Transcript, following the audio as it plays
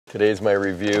Today's my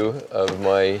review of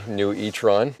my new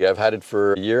e-tron. I've had it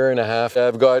for a year and a half.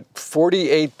 I've got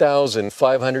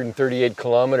 48,538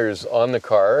 kilometers on the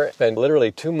car. Spent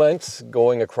literally 2 months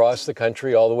going across the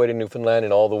country all the way to Newfoundland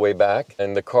and all the way back.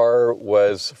 And the car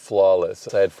was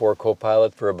flawless. I had 4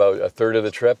 co-pilots for about a third of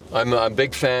the trip. I'm a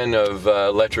big fan of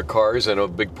electric cars, and a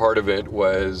big part of it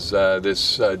was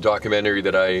this documentary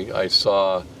that I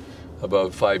saw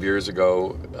about 5 years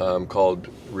ago called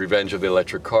Revenge of the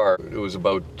Electric Car. It was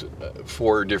about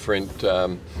 4 different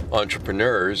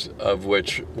entrepreneurs, of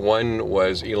which one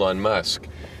was Elon Musk,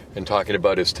 and talking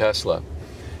about his Tesla.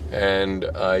 And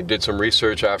I did some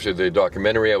research after the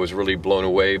documentary. I was really blown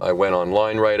away. I went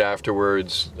online right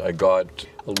afterwards. I got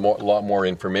a lot more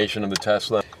information on the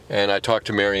Tesla. And I talked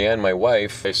to Marianne, my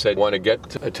wife. I said, I want to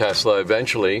get a Tesla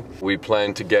eventually. We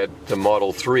planned to get the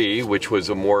Model 3, which was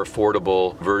a more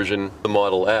affordable version. The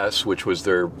Model S, which was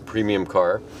their premium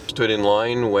car. Stood in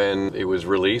line when it was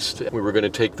released. We were going to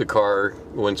take the car,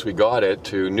 once we got it,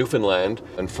 to Newfoundland.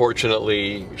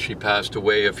 Unfortunately, she passed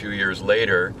away a few years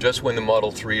later, just when the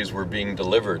Model 3s were being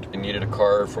delivered. I needed a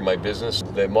car for my business.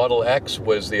 The Model X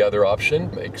was the other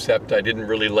option, except I didn't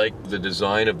really like the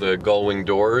design of the gull-wing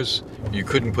doors. You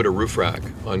couldn't put a roof rack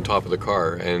on top of the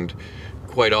car, and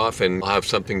quite often I'll have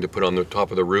something to put on the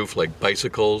top of the roof, like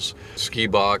bicycles, ski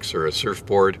box, or a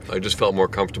surfboard. I just felt more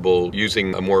comfortable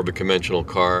using more of a conventional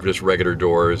car, just regular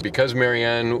doors. Because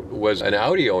Marianne was an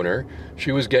Audi owner,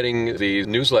 she was getting the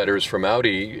newsletters from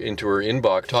Audi into her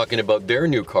inbox talking about their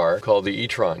new car called the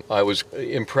e-tron. I was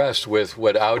impressed with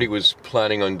what Audi was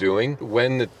planning on doing.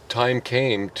 When the time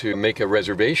came to make a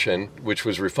reservation, which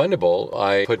was refundable,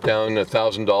 I put down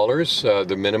 $1,000,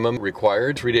 the minimum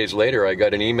required. 3 days later, I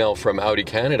got an email from Audi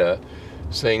Canada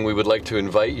saying we would like to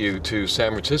invite you to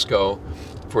San Francisco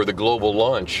for the global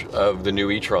launch of the new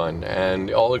e-tron,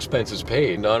 and all expenses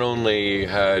paid. Not only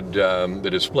had the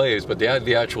displays, but they had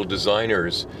the actual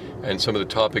designers and some of the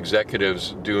top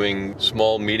executives doing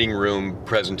small meeting room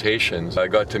presentations. I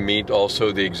got to meet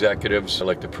also the executives,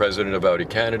 like the president of Audi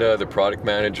Canada, the product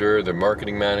manager, the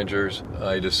marketing managers.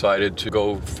 I decided to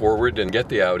go forward and get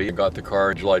the Audi. I got the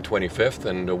car July 25th,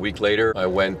 and a week later I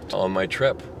went on my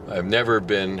trip. I've never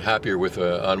been happier with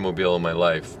an automobile in my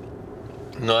life.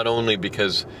 Not only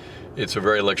because it's a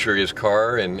very luxurious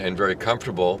car and very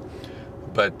comfortable,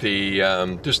 but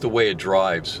just the way it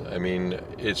drives. I mean,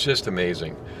 it's just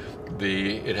amazing.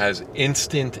 It has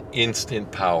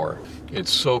instant power. It's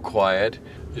so quiet.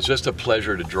 It's just a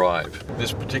pleasure to drive.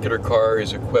 This particular car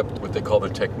is equipped with what they call the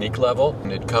Technique level,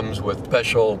 and it comes with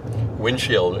special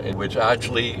windshield, which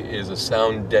actually is a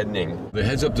sound deadening. The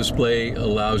heads-up display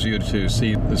allows you to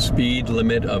see the speed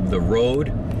limit of the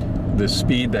road, the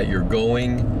speed that you're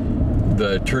going,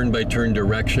 the turn-by-turn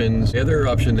directions. The other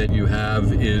option that you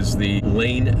have is the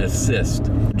lane assist.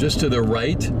 Just to the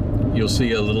right, you'll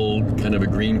see a little kind of a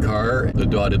green car, the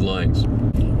dotted lines.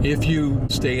 If you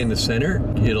stay in the center,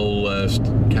 it'll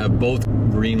have both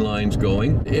green lines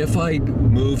going. If I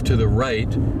move to the right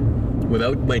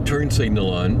without my turn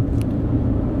signal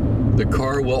on, the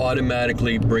car will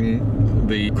automatically bring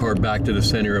the car back to the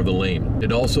center of the lane.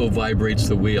 It also vibrates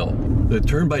the wheel. The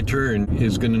turn-by-turn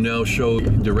is going to now show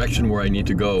direction where I need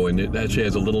to go, and it actually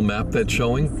has a little map that's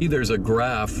showing. There's a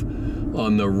graph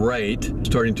on the right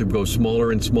starting to go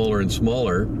smaller and smaller and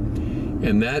smaller,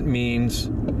 and that means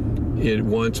it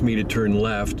wants me to turn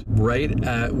left right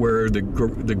at where the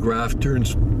graph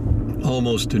turns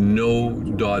almost to no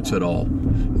dots at all,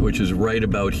 which is right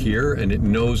about here, and it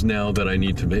knows now that I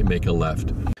need to make a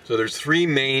left. So there's 3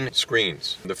 main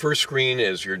screens. The first screen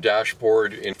is your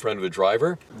dashboard in front of the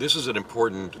driver. This is an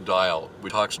important dial,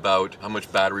 which talks about how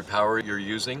much battery power you're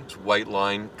using. This white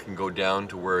line can go down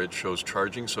to where it shows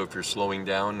charging, so if you're slowing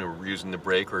down or using the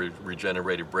brake or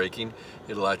regenerative braking,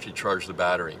 it'll actually charge the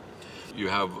battery. You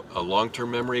have a long-term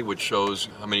memory, which shows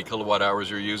how many kilowatt hours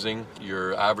you're using,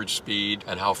 your average speed,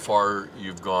 and how far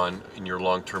you've gone in your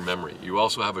long-term memory. You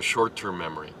also have a short-term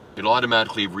memory. It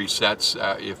automatically resets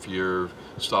if you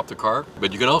stop the car,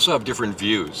 but you can also have different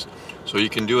views. So you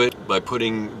can do it by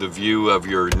putting the view of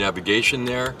your navigation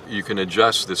there. You can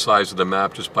adjust the size of the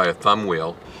map just by a thumb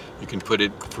wheel. You can put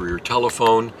it for your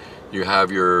telephone. You have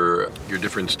your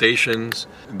different stations.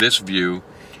 This view,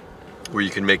 where you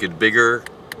can make it bigger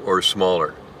or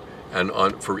smaller, and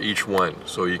for each one.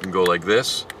 So you can go like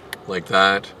this, like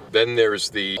that. Then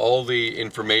there's all the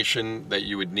information that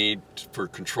you would need for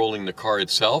controlling the car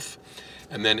itself.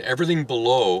 And then everything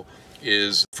below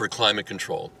is for climate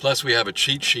control. Plus we have a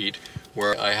cheat sheet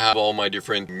where I have all my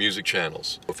different music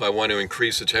channels. If I want to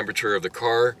increase the temperature of the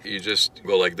car, you just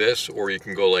go like this, or you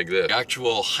can go like this. The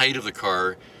actual height of the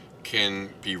car can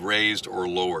be raised or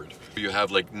lowered. You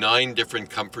have like 9 different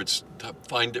comforts,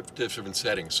 5 different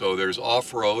settings. So there's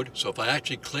off-road. So if I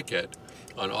actually click it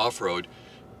on off-road,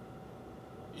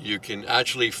 you can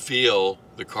actually feel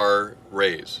the car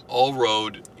raise. All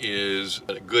road is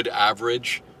a good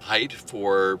average height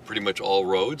for pretty much all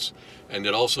roads, and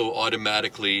it also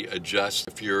automatically adjusts.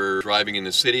 If you're driving in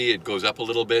the city, it goes up a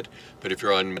little bit, but if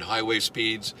you're on highway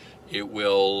speeds, it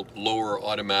will lower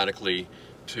automatically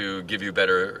to give you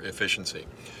better efficiency.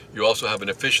 You also have an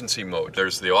efficiency mode.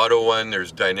 There's the auto one,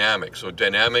 there's dynamic. So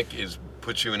dynamic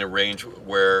puts you in a range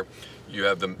where you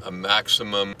have a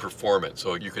maximum performance.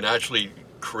 So you can actually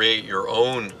create your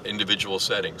own individual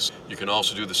settings. You can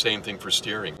also do the same thing for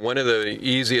steering. One of the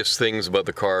easiest things about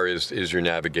the car is your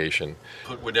navigation.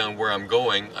 Put down where I'm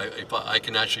going, I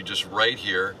can actually just right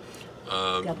here,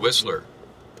 Whistler,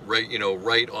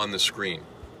 right on the screen.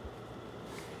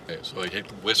 Okay, so I hit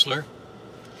Whistler.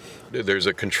 There's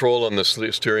a control on the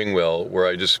steering wheel where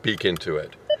I just speak into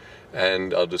it.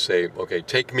 And I'll just say, okay,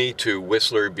 take me to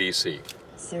Whistler, BC.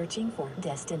 Searching for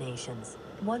destinations.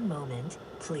 One moment,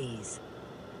 please.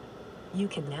 You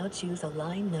can now choose a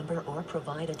line number or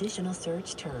provide additional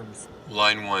search terms.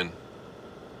 Line 1.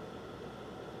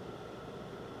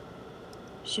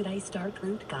 Should I start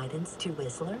route guidance to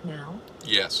Whistler now?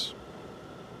 Yes.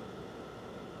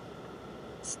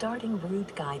 Starting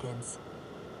route guidance.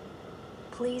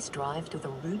 Please drive to the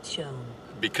route shown.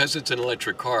 Because it's an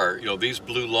electric car, these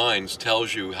blue lines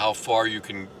tells you how far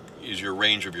is your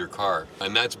range of your car.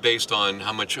 And that's based on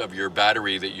how much of your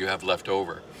battery that you have left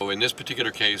over. So in this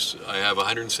particular case, I have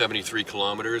 173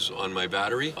 kilometers on my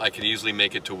battery. I can easily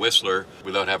make it to Whistler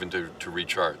without having to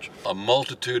recharge. A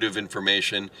multitude of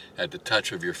information at the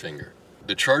touch of your finger.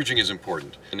 The charging is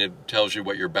important, and it tells you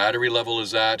what your battery level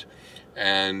is at,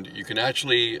 and you can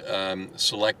actually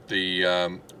select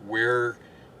the where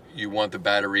you want the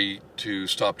battery to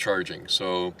stop charging.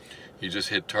 So you just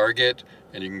hit target,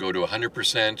 and you can go to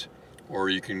 100%, or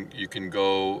you can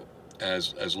go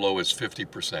as low as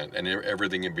 50%, and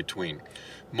everything in between.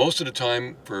 Most of the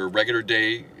time, for regular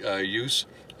day use,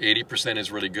 80%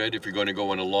 is really good. If you're going to go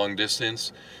on a long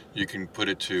distance, you can put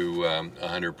it to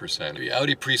 100%. The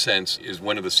Audi Presense is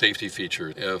one of the safety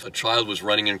features. If a child was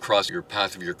running across your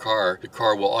path of your car, the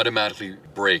car will automatically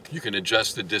brake. You can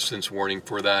adjust the distance warning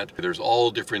for that. There's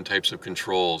all different types of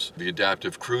controls. The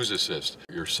adaptive cruise assist,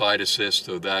 your side assist,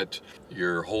 so that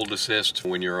your hold assist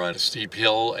when you're on a steep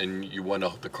hill and you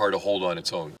want the car to hold on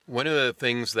its own. One of the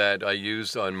things that I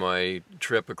used on my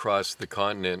trip across the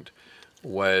continent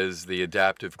was the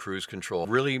adaptive cruise control.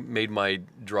 Really made my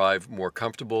drive more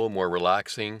comfortable, more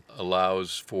relaxing,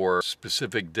 allows for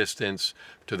specific distance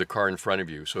to the car in front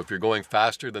of you. So if you're going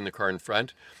faster than the car in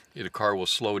front, the car will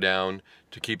slow down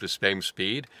to keep the same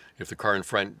speed. If the car in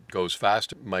front goes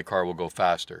faster, my car will go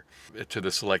faster to the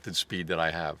selected speed that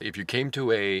I have. If you came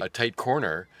to a tight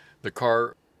corner, the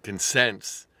car can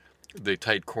sense the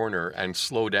tight corner and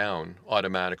slow down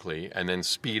automatically and then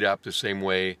speed up the same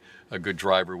way a good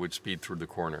driver would speed through the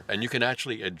corner. And you can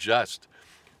actually adjust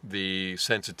the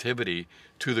sensitivity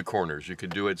to the corners. You can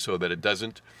do it so that it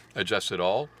doesn't adjust at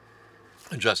all,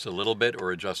 adjust a little bit,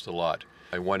 or adjust a lot.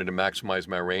 I wanted to maximize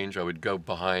my range. I would go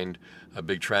behind a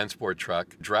big transport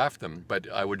truck, draft them, but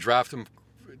I would draft them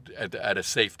at a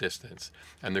safe distance,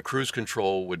 and the cruise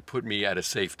control would put me at a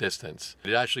safe distance.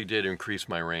 It actually did increase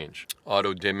my range.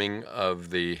 Auto dimming of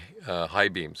the high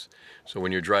beams. So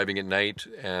when you're driving at night,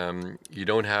 you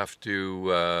don't have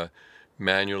to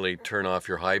manually turn off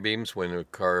your high beams when a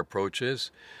car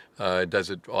approaches. It does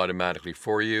it automatically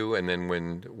for you, and then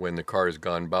when the car has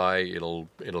gone by, it'll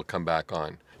come back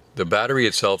on. The battery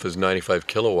itself is 95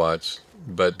 kilowatts,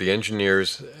 but the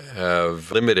engineers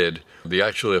have limited. The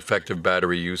actual effective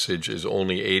battery usage is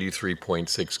only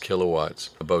 83.6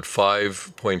 kilowatts. About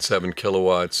 5.7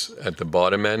 kilowatts at the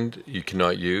bottom end you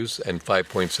cannot use, and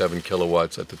 5.7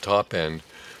 kilowatts at the top end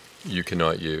you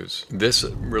cannot use. This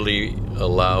really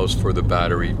allows for the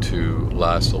battery to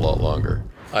last a lot longer.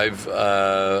 I've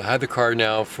had the car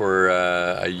now for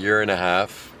a year and a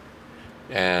half,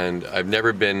 and I've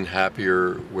never been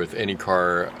happier with any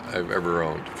car I've ever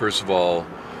owned. First of all,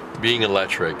 being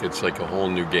electric, it's like a whole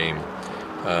new game.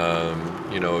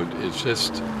 It's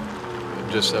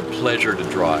just a pleasure to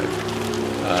drive.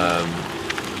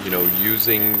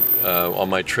 Using on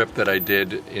my trip that I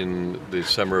did in the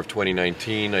summer of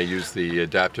 2019, I used the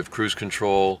adaptive cruise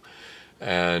control,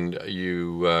 and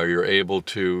you're able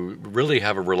to really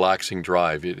have a relaxing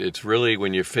drive. It's really,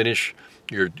 when you finish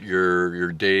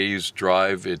your day's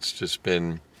drive, it's just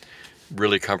been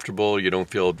really comfortable. You don't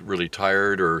feel really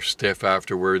tired or stiff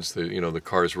afterwards. The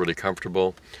car is really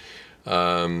comfortable.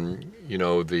 You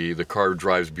know, the car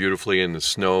drives beautifully in the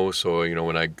snow. So, you know,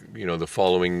 when the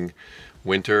following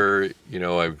winter, you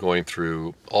know, I'm going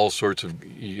through all sorts of,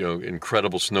 you know,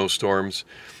 incredible snowstorms,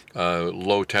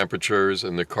 low temperatures,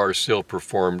 and the car still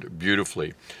performed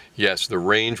beautifully. Yes, the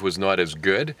range was not as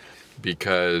good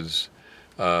because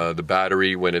the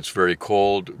battery, when it's very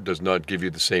cold, does not give you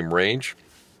the same range.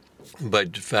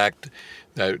 But the fact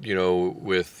that, you know,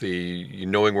 with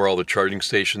knowing where all the charging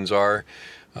stations are,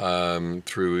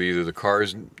 through either the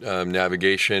car's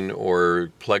navigation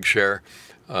or plug share,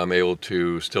 I'm able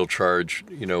to still charge,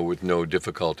 you know, with no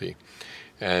difficulty.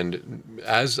 And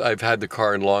as I've had the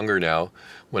car longer now,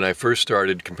 when I first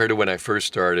started, compared to when I first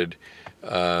started,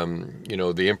 you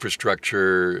know, the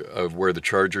infrastructure of where the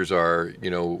chargers are, you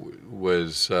know,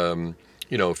 was,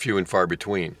 you know, few and far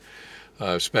between,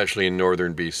 especially in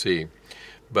northern BC.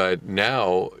 But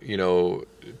now, you know,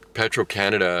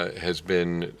 Petro-Canada has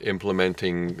been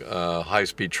implementing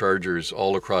high-speed chargers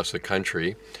all across the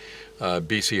country.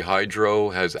 BC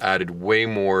Hydro has added way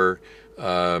more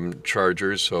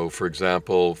chargers. So, for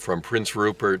example, from Prince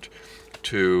Rupert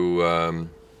to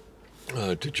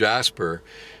Jasper,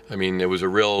 I mean, it was a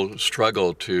real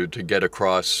struggle to get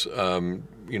across. You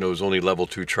know, it was only level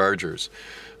 2 chargers.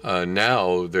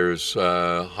 Now there's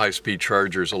high-speed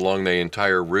chargers along the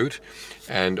entire route,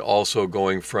 and also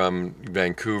going from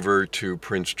Vancouver to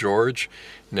Prince George.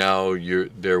 Now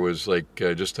there was like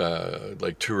just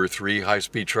like 2 or 3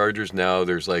 high-speed chargers. Now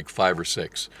there's like 5 or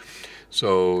 6.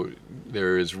 So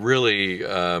there is really,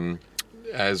 I'm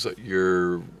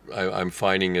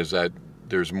finding is that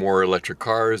there's more electric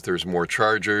cars, there's more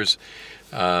chargers,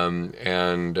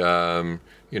 and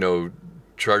you know,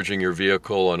 charging your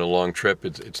vehicle on a long trip,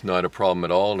 it's not a problem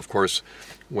at all. And of course,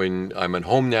 when I'm at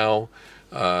home now,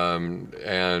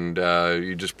 and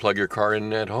you just plug your car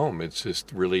in at home, it's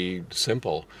just really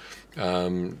simple.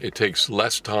 It takes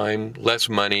less time, less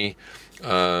money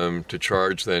to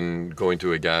charge than going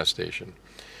to a gas station.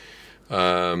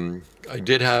 I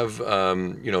did have,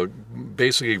 you know,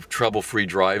 basically trouble-free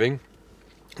driving.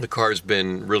 The car's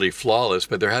been really flawless,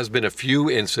 but there has been a few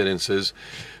incidences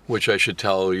which I should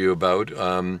tell you about.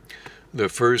 The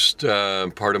first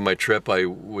part of my trip, I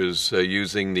was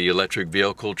using the electric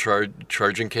vehicle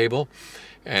charging cable,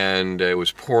 and it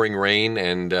was pouring rain,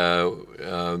 and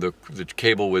the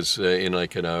cable was in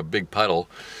a big puddle.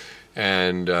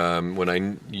 And when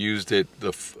I used it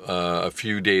a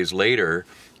few days later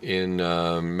in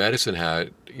Medicine Hat,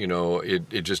 you know,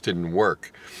 it just didn't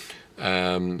work.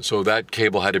 So that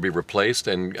cable had to be replaced,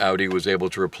 and Audi was able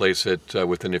to replace it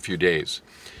within a few days.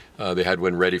 They had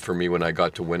one ready for me when I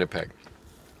got to Winnipeg.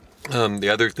 The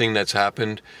other thing that's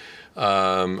happened,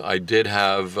 I did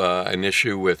have an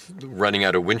issue with running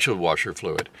out of windshield washer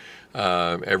fluid.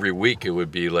 Every week it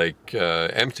would be like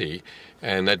empty,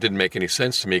 and that didn't make any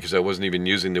sense to me because I wasn't even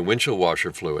using the windshield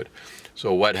washer fluid.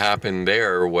 So what happened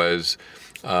there was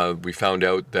we found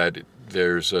out that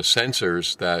there's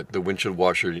sensors that the windshield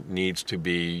washer needs to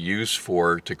be used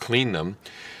for to clean them,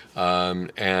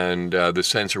 and the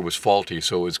sensor was faulty,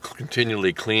 so it was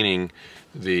continually cleaning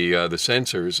the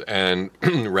sensors and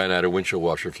ran out of windshield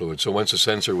washer fluid. So once the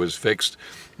sensor was fixed,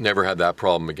 never had that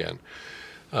problem again.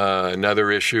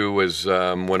 Another issue was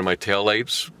one of my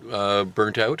taillights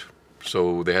burnt out,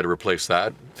 so they had to replace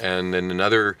that. And then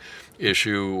another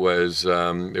issue was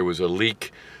there was a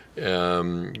leak, you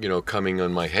know, coming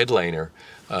on my headliner.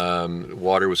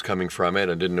 Water was coming from it.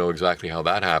 I didn't know exactly how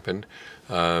that happened,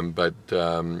 but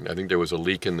I think there was a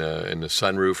leak in the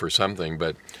sunroof or something.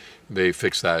 But they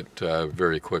fixed that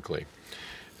very quickly.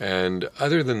 And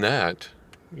other than that,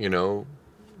 you know,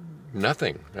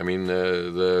 nothing. I mean,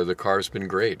 the car's been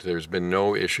great. There's been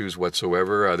no issues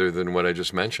whatsoever other than what I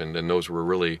just mentioned, and those were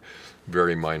really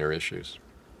very minor issues.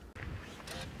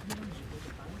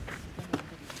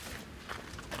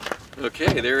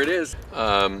 Okay, there it is.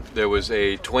 There was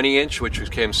a 20-inch,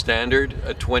 which came standard,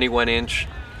 a 21-inch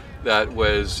that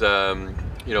was,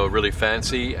 you know, really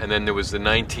fancy, and then there was the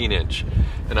 19-inch.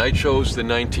 And I chose the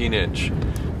 19-inch.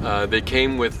 They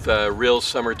came with real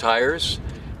summer tires.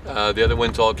 The other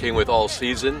ones all came with all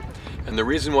season. And the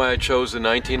reason why I chose the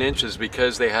 19-inch is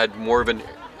because they had more of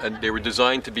they were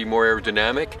designed to be more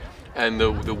aerodynamic, and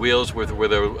the wheels with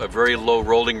a very low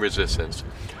rolling resistance.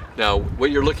 Now,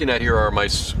 what you're looking at here are my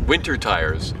winter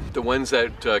tires. The ones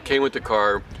that came with the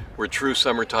car were true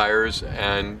summer tires,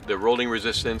 and the rolling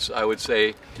resistance, I would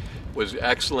say, was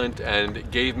excellent and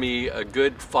gave me a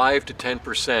good 5 to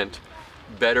 10%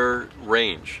 better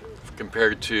range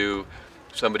compared to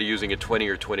somebody using a 20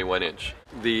 or 21-inch.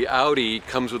 The Audi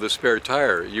comes with a spare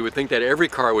tire. You would think that every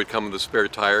car would come with a spare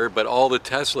tire, but all the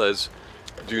Teslas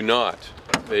do not.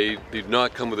 they did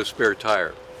not come with a spare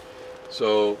tire.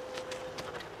 So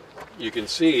you can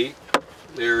see,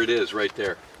 there it is right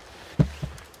there.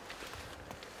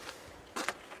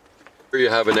 Here you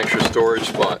have an extra storage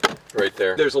spot right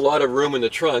there. There's a lot of room in the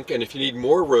trunk, and if you need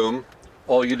more room,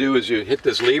 all you do is you hit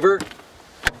this lever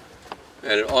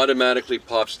and it automatically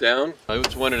pops down. I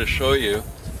just wanted to show you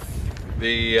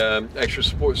the extra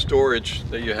storage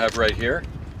that you have right here.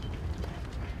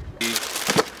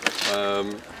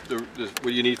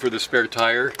 What you need for the spare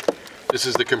tire. This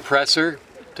is the compressor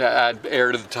to add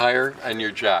air to the tire, and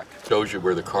your jack. Shows you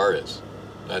where the car is.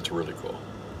 That's really cool.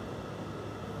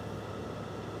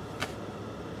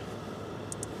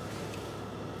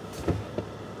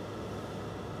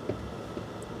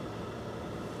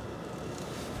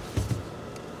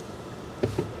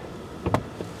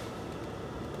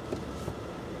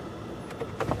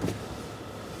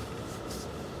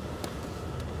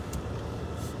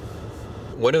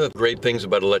 One of the great things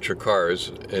about electric cars,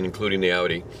 and including the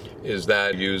Audi, is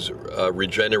that you use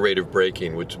regenerative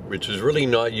braking, which is really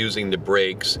not using the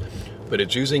brakes, but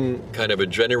it's using kind of a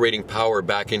generating power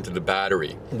back into the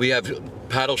battery. We have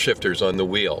paddle shifters on the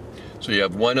wheel. So you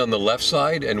have one on the left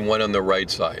side and one on the right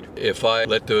side. If I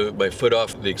let my foot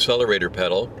off the accelerator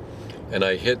pedal and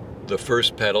I hit the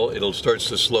first pedal, it'll start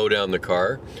to slow down the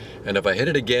car. And if I hit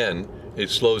it again, it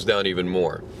slows down even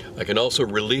more. I can also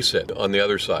release it on the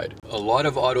other side. A lot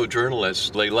of auto journalists,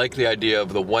 they like the idea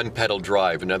of the one pedal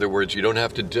drive. In other words, you don't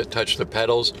have to touch the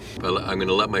pedals. I'm going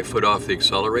to let my foot off the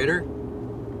accelerator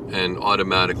and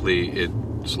automatically it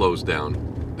slows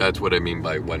down. That's what I mean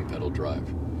by one pedal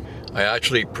drive. I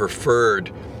actually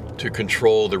preferred to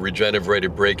control the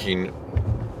regenerative braking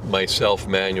myself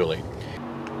manually.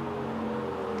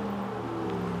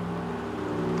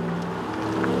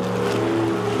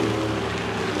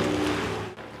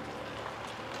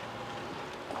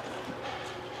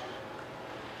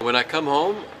 When I come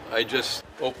home, I just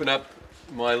open up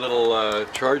my little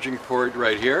charging port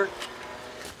right here.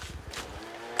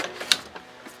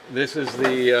 This is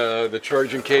the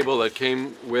charging cable that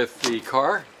came with the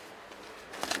car.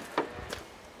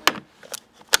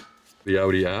 The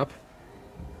Audi app.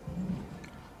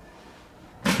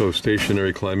 So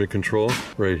stationary climate control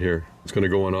right here. It's going to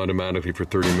go on automatically for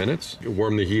 30 minutes.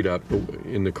 Warm the heat up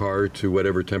in the car to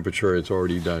whatever temperature it's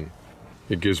already done.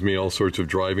 It gives me all sorts of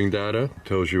driving data,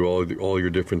 tells you all your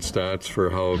different stats for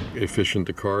how efficient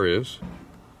the car is.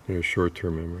 There's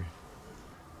short-term memory.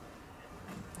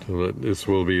 So this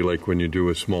will be like when you do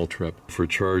a small trip for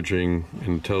charging,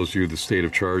 and it tells you the state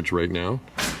of charge right now.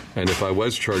 And if I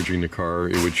was charging the car,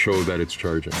 it would show that it's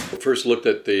charging. First looked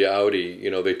at the Audi,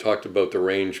 they talked about the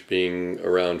range being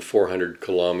around 400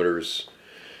 kilometers.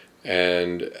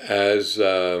 And as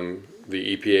the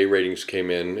EPA ratings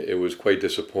came in, it was quite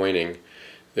disappointing.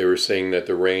 They were saying that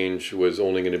the range was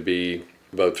only going to be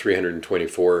about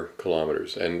 324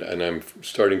 kilometers. And I'm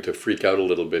starting to freak out a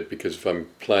little bit, because if I'm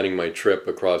planning my trip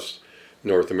across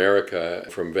North America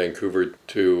from Vancouver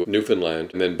to Newfoundland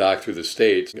and then back through the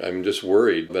States, I'm just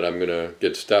worried that I'm going to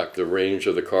get stuck. The range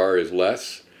of the car is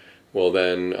less. Well,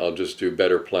 then I'll just do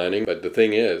better planning. But the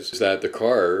thing is that the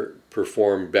car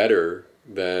performed better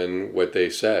than what they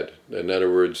said. In other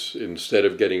words, instead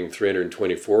of getting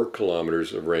 324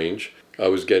 kilometers of range, I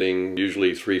was getting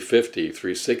usually 350,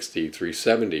 360,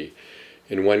 370.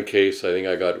 In one case, I think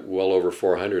I got well over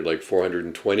 400, like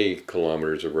 420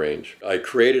 kilometers of range. I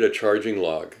created a charging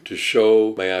log to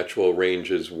show my actual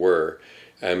ranges were,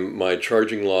 and my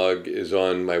charging log is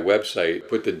on my website.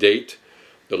 Put the date,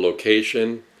 the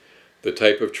location, the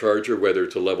type of charger, whether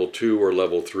it's a level 2 or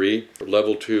level 3.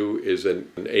 Level 2 is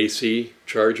an AC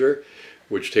charger,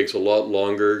 which takes a lot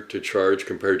longer to charge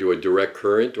compared to a direct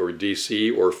current or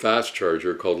DC or fast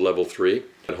charger called level 3.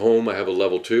 At home I have a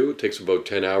level 2. It takes about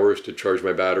 10 hours to charge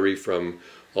my battery from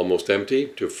almost empty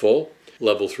to full.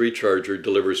 Level 3 charger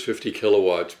delivers 50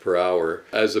 kilowatts per hour.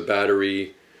 As the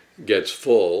battery gets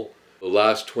full, the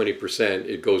last 20%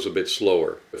 it goes a bit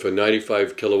slower. If a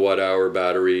 95 kilowatt hour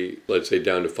battery, let's say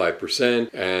down to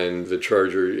 5%, and the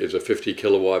charger is a 50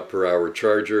 kilowatt per hour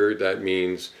charger, that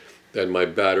means that my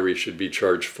battery should be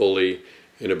charged fully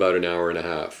in about an hour and a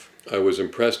half. I was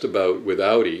impressed with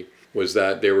Audi was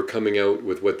that they were coming out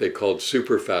with what they called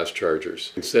super fast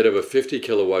chargers. Instead of a 50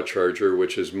 kilowatt charger,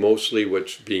 which is mostly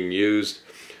what's being used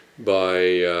by,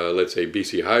 let's say,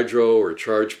 BC Hydro or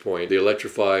ChargePoint, the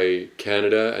Electrify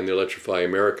Canada and the Electrify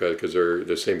America, because they're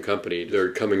the same company,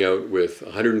 they're coming out with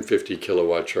 150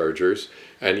 kilowatt chargers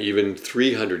and even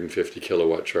 350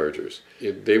 kilowatt chargers.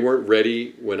 They weren't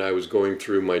ready when I was going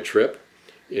through my trip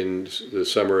in the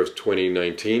summer of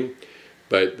 2019,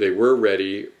 but they were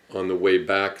ready on the way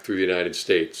back through the United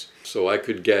States. So I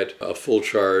could get a full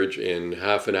charge in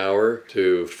half an hour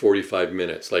to 45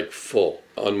 minutes, like full.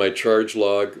 On my charge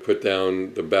log, put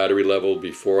down the battery level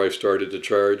before I started to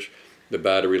charge, the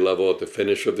battery level at the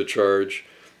finish of the charge,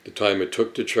 the time it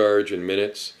took to charge in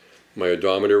minutes, my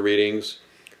odometer readings,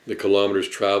 the kilometers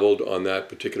traveled on that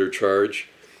particular charge,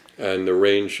 and the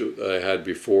range I had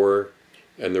before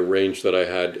and the range that I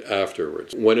had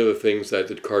afterwards. One of the things that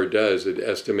the car does, it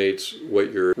estimates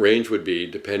what your range would be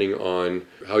depending on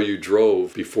how you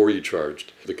drove before you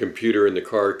charged. The computer in the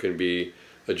car can be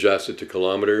adjusted to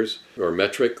kilometers or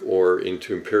metric or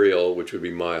into imperial, which would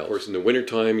be miles. Of course, in the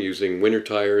wintertime, using winter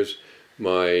tires,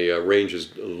 my range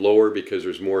is lower because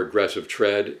there's more aggressive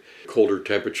tread. Colder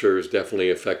temperatures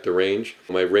definitely affect the range.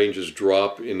 My ranges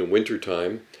drop in the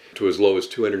wintertime to as low as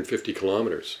 250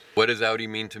 kilometers. What does Audi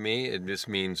mean to me? It just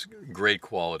means great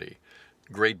quality,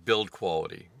 great build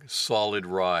quality, solid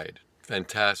ride,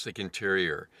 fantastic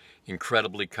interior,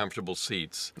 incredibly comfortable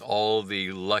seats, all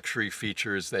the luxury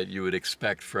features that you would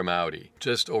expect from Audi.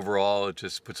 Just overall, it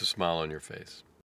just puts a smile on your face.